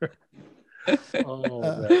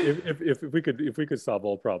 If we could solve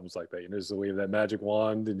all problems like that, you know, just wave that magic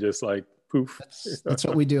wand and just like poof. That's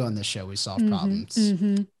what we do on this show. We solve problems.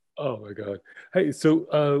 Mm-hmm. Oh my God. Hey,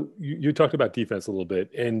 so you talked about defense a little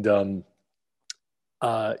bit, and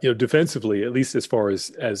you know, defensively, at least as far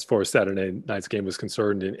as Saturday night's game was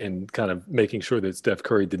concerned, and kind of making sure that Steph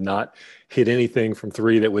Curry did not hit anything from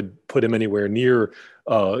three that would put him anywhere near,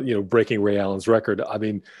 you know, breaking Ray Allen's record. I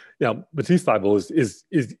mean, now Matisse Thybulle is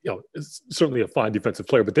you know, is certainly a fine defensive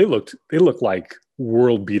player, but they looked like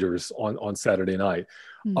world beaters on Saturday night.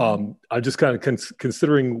 Mm-hmm. I'm just kind of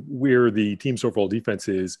considering where the team's overall defense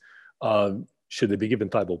is. Should they be giving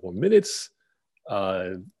Thybulle more minutes?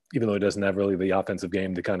 Even though he doesn't have really the offensive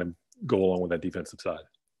game to kind of go along with that defensive side.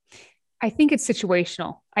 I think it's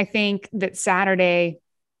situational. I think that Saturday,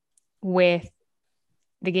 with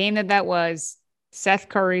the game that was, Seth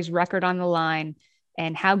Curry's record on the line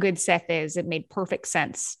and how good Seth is, it made perfect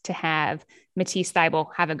sense to have Matisse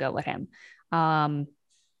Thybulle have a go at him.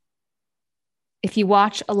 If you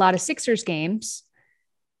watch a lot of Sixers games,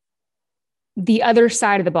 the other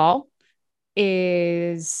side of the ball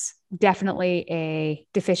is definitely a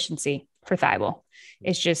deficiency for Thybulle.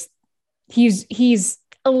 It's just, he's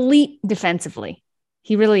elite defensively.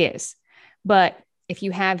 He really is. But if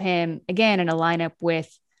you have him again in a lineup with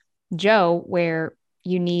Joe, where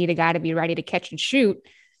you need a guy to be ready to catch and shoot,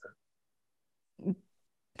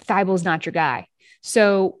 Thybulle's not your guy.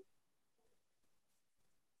 So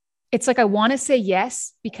it's like, I want to say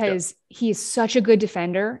yes, because he is such a good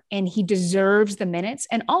defender and he deserves the minutes.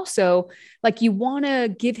 And also, like, you want to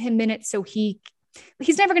give him minutes so he's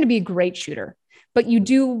never going to be a great shooter, but you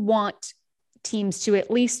do want teams to at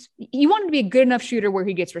least, you want him to be a good enough shooter where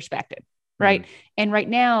he gets respected. Right. Mm-hmm. And right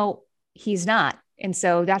now he's not. And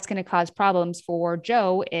so that's going to cause problems for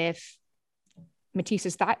Joe if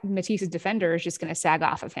Matisse's defender is just going to sag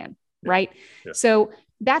off of him. Right. Yeah. So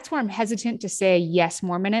that's where I'm hesitant to say yes,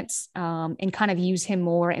 more minutes, and kind of use him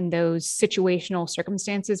more in those situational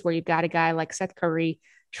circumstances where you've got a guy like Seth Curry,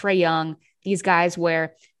 Trae Young, these guys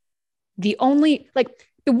where the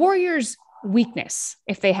Warriors' weakness,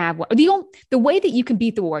 if they have one, the way that you can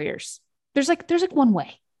beat the Warriors, there's like one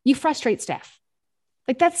way. You frustrate Steph.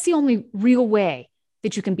 Like, that's the only real way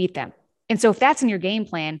that you can beat them. And so if that's in your game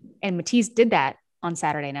plan, and Matisse did that on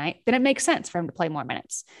Saturday night, then it makes sense for him to play more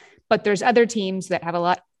minutes. But there's other teams that have a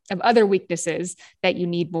lot of other weaknesses that you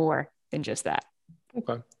need more than just that.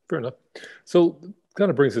 Okay, fair enough. So kind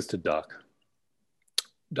of brings us to Doc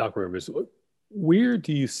Rivers. Where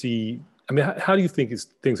do you see, I mean, how do you think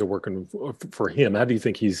things are working for him? How do you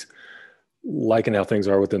think he's liking how things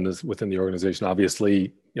are within the organization?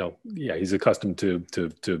 Obviously, you know, yeah, he's accustomed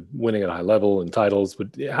to winning at a high level and titles, but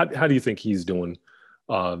how do you think he's doing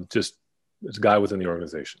just as a guy within the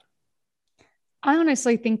organization? I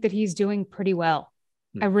honestly think that he's doing pretty well.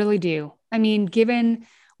 I really do. I mean, given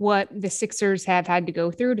what the Sixers have had to go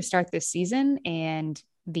through to start this season and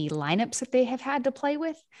the lineups that they have had to play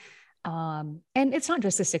with. And it's not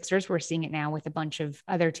just the Sixers. We're seeing it now with a bunch of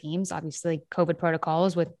other teams, obviously COVID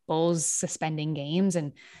protocols with Bulls suspending games.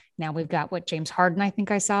 And now we've got what James Harden, I think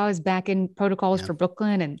I saw, is back in protocols for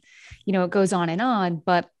Brooklyn. And, you know, it goes on and on,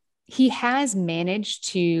 but he has managed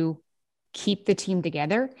to keep the team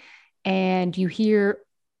together. And you hear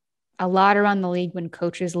a lot around the league when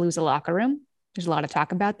coaches lose a locker room. There's a lot of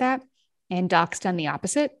talk about that. And Doc's done the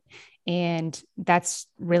opposite. And that's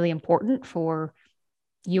really important for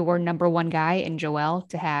your number one guy in Joel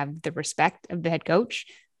to have the respect of the head coach.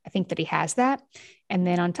 I think that he has that. And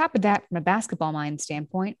then on top of that, from a basketball mind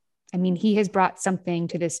standpoint, I mean, he has brought something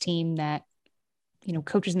to this team that,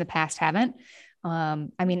 coaches in the past haven't.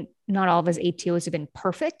 I mean, not all of his ATOs have been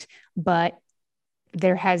perfect, but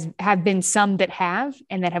there have been some that have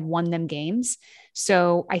and that have won them games.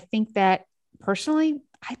 So I think that personally,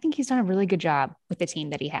 I think he's done a really good job with the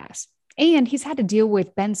team that he has. And he's had to deal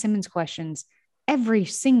with Ben Simmons questions every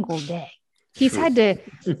single day. He's had to,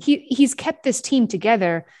 he's kept this team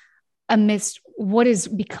together amidst what has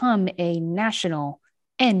become a national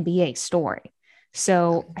NBA story.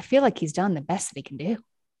 So I feel like he's done the best that he can do.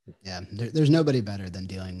 Yeah, there's nobody better than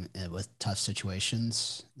dealing with tough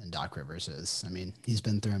situations than Doc Rivers is. I mean, he's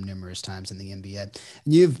been through them numerous times in the NBA.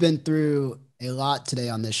 And you've been through a lot today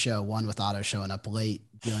on this show, one with Otto showing up late,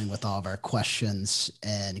 dealing with all of our questions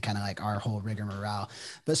and kind of like our whole rigmarole.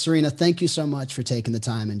 But Serena, thank you so much for taking the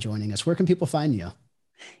time and joining us. Where can people find you?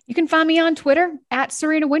 You can find me on Twitter at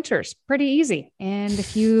Serena Winters. Pretty easy. And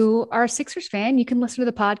if you are a Sixers fan, you can listen to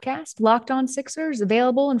the podcast Locked On Sixers,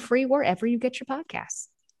 available and free wherever you get your podcasts.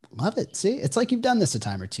 Love it. See, it's like you've done this a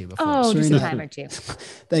time or two before. Oh, Serena, just a time or two.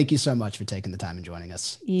 Thank you so much for taking the time and joining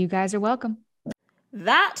us. You guys are welcome.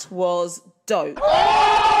 That was dope.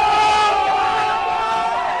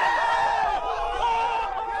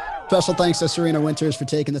 Special thanks to Serena Winters for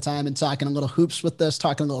taking the time and talking a little hoops with us,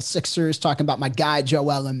 talking a little Sixers, talking about my guy,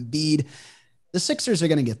 Joel Embiid. The Sixers are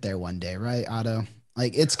going to get there one day, right, Otto?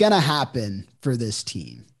 Like, it's going to happen for this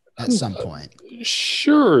team at some point.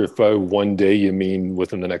 Sure. If one day you mean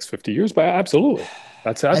within the next 50 years, but absolutely.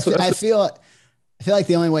 I feel like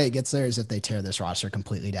the only way it gets there is if they tear this roster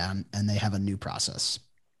completely down and they have a new process.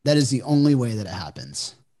 That is the only way that it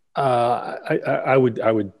happens. I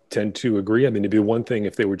would tend to agree. I mean, it'd be one thing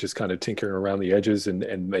if they were just kind of tinkering around the edges and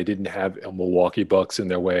they didn't have a Milwaukee Bucks in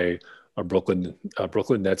their way, a Brooklyn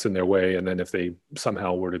Nets in their way, and then if they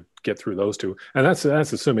somehow were to get through those two, and that's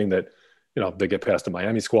assuming that they get past the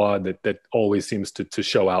Miami squad that always seems to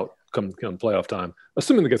show out come playoff time.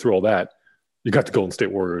 Assuming they get through all that, you got the Golden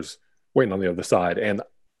State Warriors waiting on the other side, and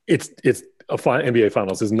it's NBA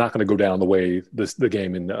Finals is not going to go down the way the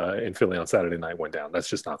game in Philly on Saturday night went down. That's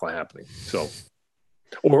just not going to happen. So,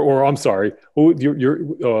 or I'm sorry,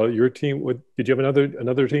 your team. Did you have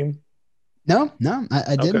another team? No,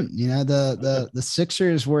 I didn't. Okay. The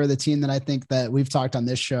Sixers were the team that I think that we've talked on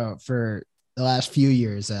this show for the last few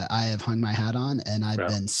years that I have hung my hat on, and I've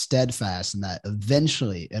been steadfast in that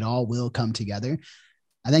eventually it all will come together.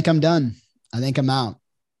 I think I'm done. I think I'm out.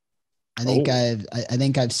 I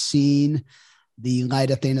think I've seen the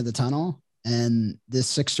light at the end of the tunnel, and this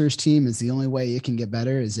Sixers team is the only way it can get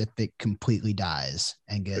better is if it completely dies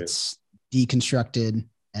and gets deconstructed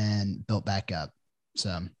and built back up.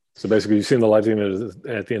 So basically you've seen the light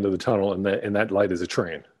at the end of the tunnel, and that light is a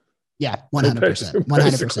train. Yeah, 100%.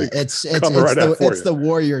 100%. It's the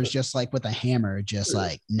Warriors just like with a hammer, just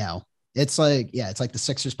like, no. It's like the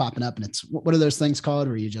Sixers popping up, and it's what are those things called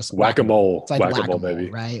where you just whack-a-mole. It's like whack-a-mole, baby.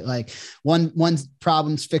 Right? Like one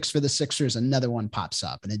problem's fixed for the Sixers, another one pops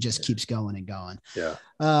up, and it just keeps going and going. Yeah.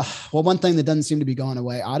 Well, one thing that doesn't seem to be going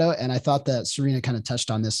away, Otto, and I thought that Serena kind of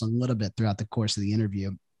touched on this a little bit throughout the course of the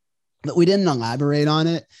interview, but we didn't elaborate on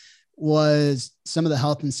it, was some of the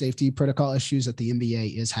health and safety protocol issues that the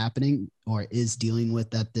NBA is happening or is dealing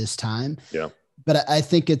with at this time. Yeah. But I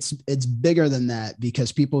think it's bigger than that,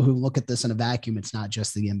 because people who look at this in a vacuum, it's not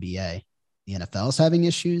just the NBA. The NFL is having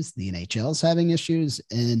issues. The NHL is having issues.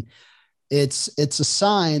 And it's a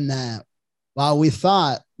sign that while we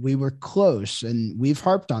thought we were close, and we've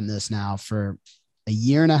harped on this now for a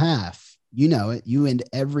year and a half, you end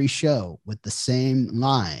every show with the same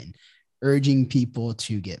line, urging people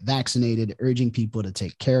to get vaccinated, urging people to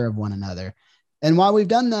take care of one another. And while we've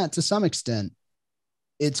done that to some extent,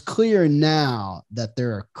 it's clear now that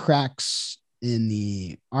there are cracks in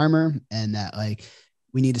the armor, and that like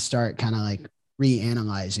we need to start kind of like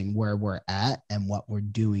reanalyzing where we're at and what we're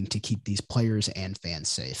doing to keep these players and fans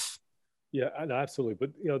safe. Yeah, no, absolutely.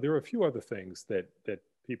 But there are a few other things that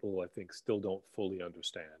people I think still don't fully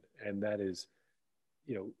understand, and that is,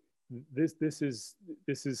 this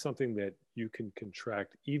is something that you can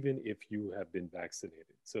contract even if you have been vaccinated.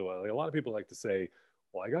 So a lot of people like to say,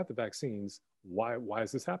 well, I got the vaccines. Why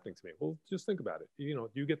is this happening to me? Well, just think about it.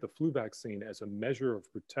 You get the flu vaccine as a measure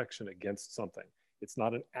of protection against something. It's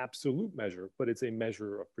not an absolute measure, but it's a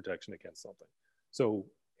measure of protection against something. So,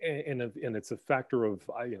 and it's a factor of,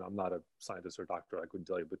 I'm not a scientist or doctor, I couldn't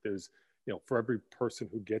tell you, but there's, for every person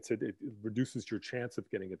who gets it, it reduces your chance of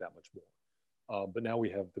getting it that much more. But now we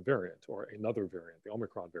have the variant, or another variant, the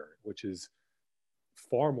Omicron variant, which is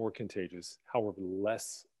far more contagious, however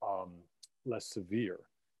less severe.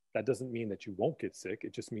 That doesn't mean that you won't get sick.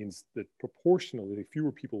 It just means that proportionally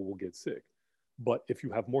fewer people will get sick. But if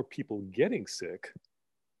you have more people getting sick,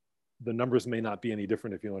 the numbers may not be any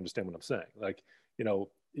different, if you understand what I'm saying. Like,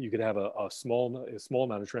 you could have a small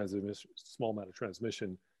amount of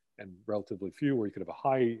transmission and relatively few, or you could have a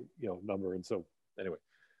high number. And so anyway,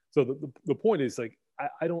 so the point is, like,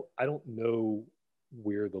 I don't know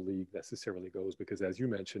where the league necessarily goes, because as you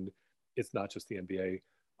mentioned, it's not just the NBA.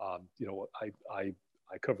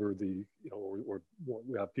 I cover or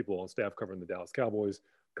we have people on staff covering the Dallas Cowboys.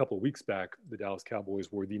 A couple of weeks back, the Dallas Cowboys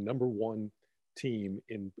were the number one team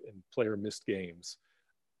in player missed games.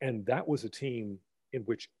 And that was a team in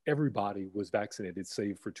which everybody was vaccinated,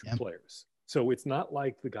 save for two players. So it's not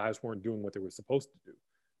like the guys weren't doing what they were supposed to do.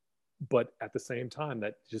 But at the same time,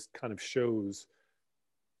 that just kind of shows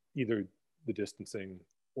either the distancing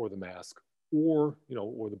or the mask or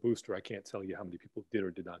the booster. I can't tell you how many people did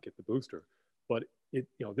or did not get the booster. But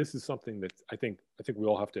this is something that I think we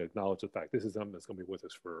all have to acknowledge the fact this is something that's going to be with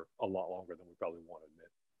us for a lot longer than we probably want to admit.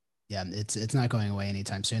 Yeah, it's not going away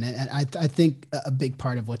anytime soon. And I think a big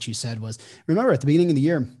part of what you said was, remember at the beginning of the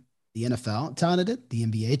year, the NFL touted it, the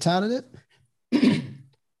NBA touted it,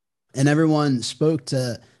 and everyone spoke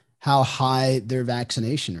to how high their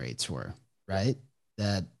vaccination rates were, right?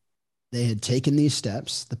 That they had taken these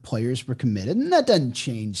steps, the players were committed, and that doesn't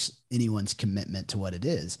change anyone's commitment to what it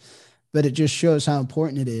is. But it just shows how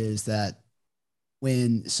important it is that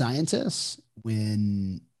when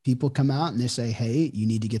people come out and they say, hey, you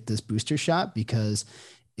need to get this booster shot because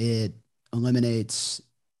it eliminates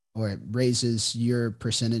or it raises your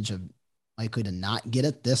percentage of likely to not get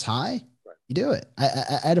it this high, you do it.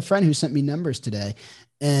 I had a friend who sent me numbers today,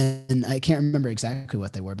 and I can't remember exactly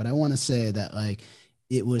what they were, but I want to say that like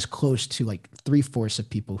it was close to like 3/4 of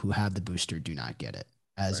people who have the booster do not get it,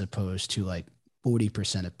 as opposed to like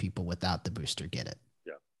 40% of people without the booster get it.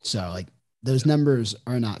 Yeah. So like those numbers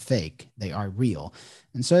are not fake. They are real.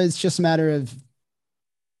 And so it's just a matter of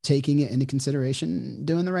taking it into consideration,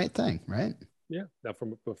 doing the right thing. Right. Yeah. Now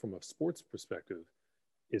from a sports perspective,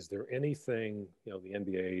 is there anything, the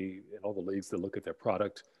NBA and all the leagues that look at their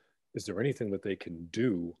product, is there anything that they can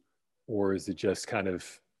do, or is it just kind of,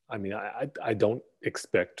 I don't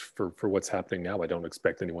expect for what's happening now, I don't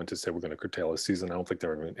expect anyone to say we're going to curtail a season. I don't think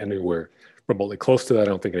they're anywhere remotely close to that. I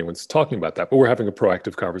don't think anyone's talking about that, but we're having a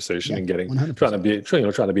proactive conversation and trying to be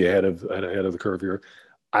ahead of the curve here.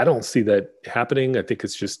 I don't see that happening. I think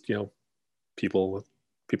it's just, people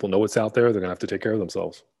know what's out there. They're going to have to take care of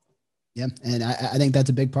themselves. Yeah. And I think that's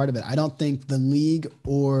a big part of it. I don't think the league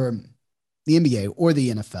or the NBA or the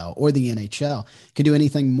NFL or the NHL could do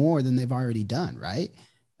anything more than they've already done, right?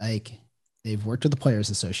 Like they've worked with the players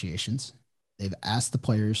associations. They've asked the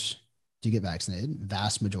players to get vaccinated.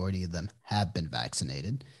 Vast majority of them have been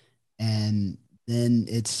vaccinated. And then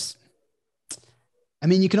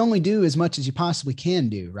you can only do as much as you possibly can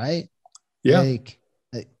do, right? Yeah. Like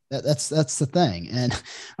that's the thing. And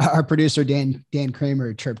our producer, Dan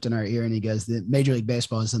Kramer, chirped in our ear and he goes, the Major League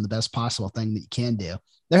Baseball is the best possible thing that you can do.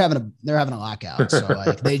 They're having a lockout. So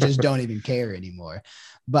like they just don't even care anymore.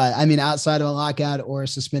 But outside of a lockout or a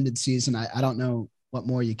suspended season, I don't know what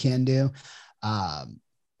more you can do.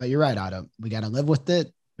 But you're right, Otto. We got to live with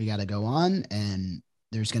it. We got to go on, and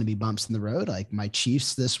there's going to be bumps in the road. Like my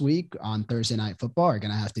Chiefs this week on Thursday Night Football are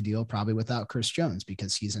going to have to deal probably without Chris Jones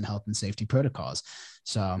because he's in health and safety protocols.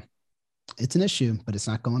 So it's an issue, but it's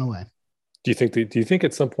not going away. Do you think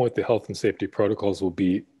at some point the health and safety protocols will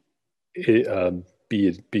be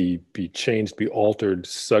changed, be altered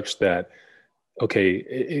such that, okay,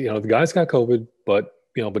 the guy's got COVID, but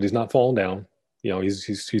he's not falling down.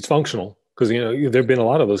 He's functional, because there've been a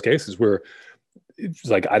lot of those cases where it's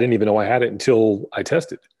like I didn't even know I had it until I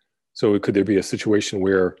tested. So could there be a situation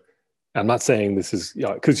where, I'm not saying this is,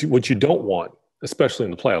 because what you don't want, especially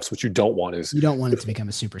in the playoffs, what you don't want is, you don't want it to become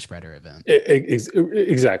a super spreader event.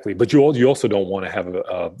 Exactly, but you also don't want to have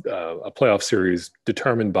a playoff series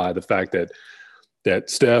determined by the fact that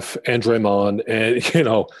Steph and Draymond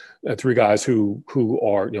and three guys who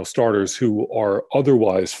are starters who are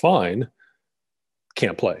otherwise fine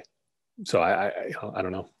can't play. So I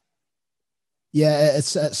don't know. Yeah,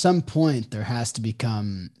 it's at some point there has to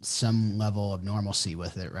become some level of normalcy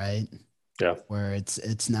with it, right? Yeah. Where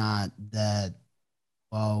it's not that,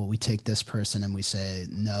 well, we take this person and we say,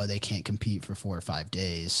 no, they can't compete for 4 or 5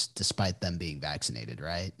 days despite them being vaccinated,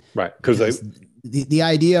 right? Right. Because the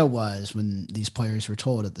idea was, when these players were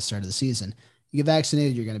told at the start of the season, you get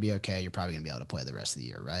vaccinated, you're going to be okay. You're probably going to be able to play the rest of the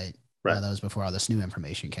year, right? Right. That was before all this new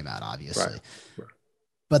information came out, obviously. Right.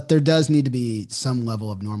 But there does need to be some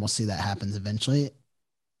level of normalcy that happens eventually.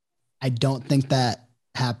 I don't think that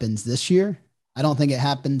happens this year. I don't think it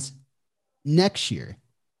happens next year.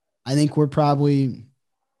 I think we're probably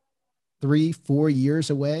 3-4 years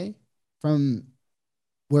away from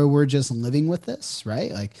where we're just living with this,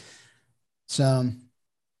 right? Like, so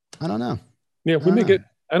I don't know. Yeah, we make it.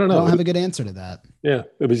 I don't know. I don't have a good answer to that. Yeah,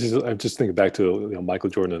 it was just, I'm just thinking back to Michael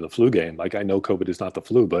Jordan in the flu game. Like, I know COVID is not the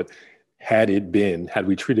flu, but had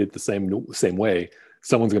we treated it the same way,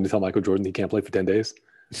 someone's going to tell Michael Jordan he can't play for 10 days.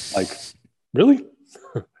 Like, really?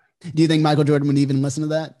 Do you think Michael Jordan would even listen to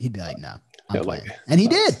that? He'd be like, no, I'm playing. And he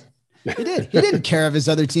did. He did. He didn't care if his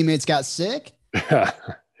other teammates got sick.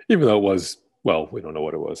 Even though it was, well, we don't know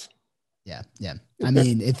what it was. Yeah. Yeah. I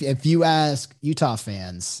mean, if you ask Utah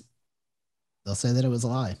fans, they'll say that it was a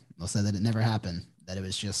lie. They'll say that it never happened, that it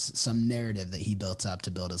was just some narrative that he built up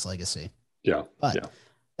to build his legacy. Yeah. But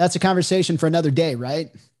that's a conversation for another day,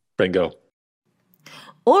 right? Bingo.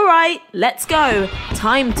 All right, let's go.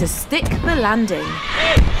 Time to stick the landing.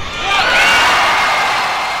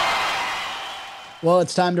 Well,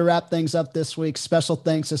 it's time to wrap things up this week. Special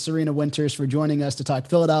thanks to Serena Winters for joining us to talk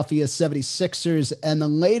Philadelphia 76ers and the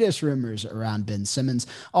latest rumors around Ben Simmons.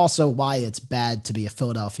 Also, why it's bad to be a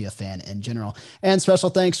Philadelphia fan in general. And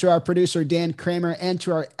special thanks to our producer, Dan Kramer, and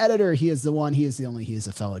to our editor. He is the one, he is the only, he is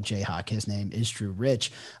a fellow Jayhawk. His name is Drew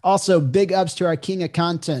Rich. Also, big ups to our king of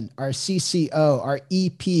content, our CCO, our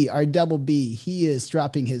EP, our Double B. He is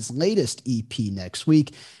dropping his latest EP next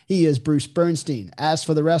week. He is Bruce Bernstein. As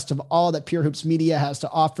for the rest of all that Pure Hoops Media has to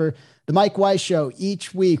offer, The Mike Weiss Show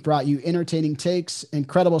each week brought you entertaining takes,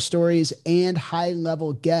 incredible stories, and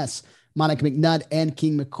high-level guests. Monica McNutt and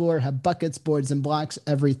King McClure have buckets, boards, and blocks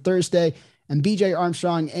every Thursday. And BJ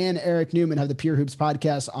Armstrong and Eric Newman have the Pure Hoops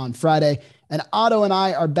podcast on Friday. And Otto and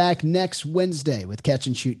I are back next Wednesday with Catch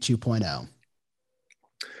and Shoot 2.0.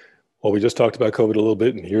 Well, we just talked about COVID a little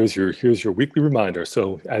bit, and here's your weekly reminder.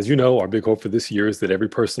 So, as you know, our big hope for this year is that every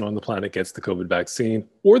person on the planet gets the COVID vaccine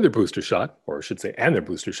or their booster shot, or I should say, and their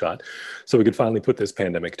booster shot, so we could finally put this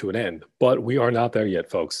pandemic to an end. But we are not there yet,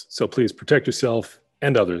 folks. So please protect yourself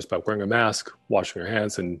and others by wearing a mask, washing your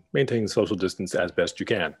hands, and maintaining social distance as best you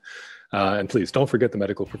can. And please don't forget the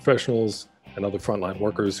medical professionals and other frontline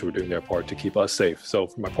workers who are doing their part to keep us safe. So,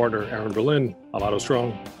 for my partner, Aaron Berlin, I'm Otto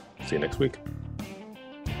Strong. See you next week.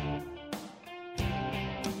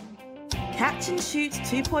 Catch and Shoot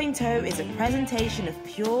 2.0 is a presentation of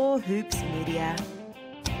Pure Hoops Media.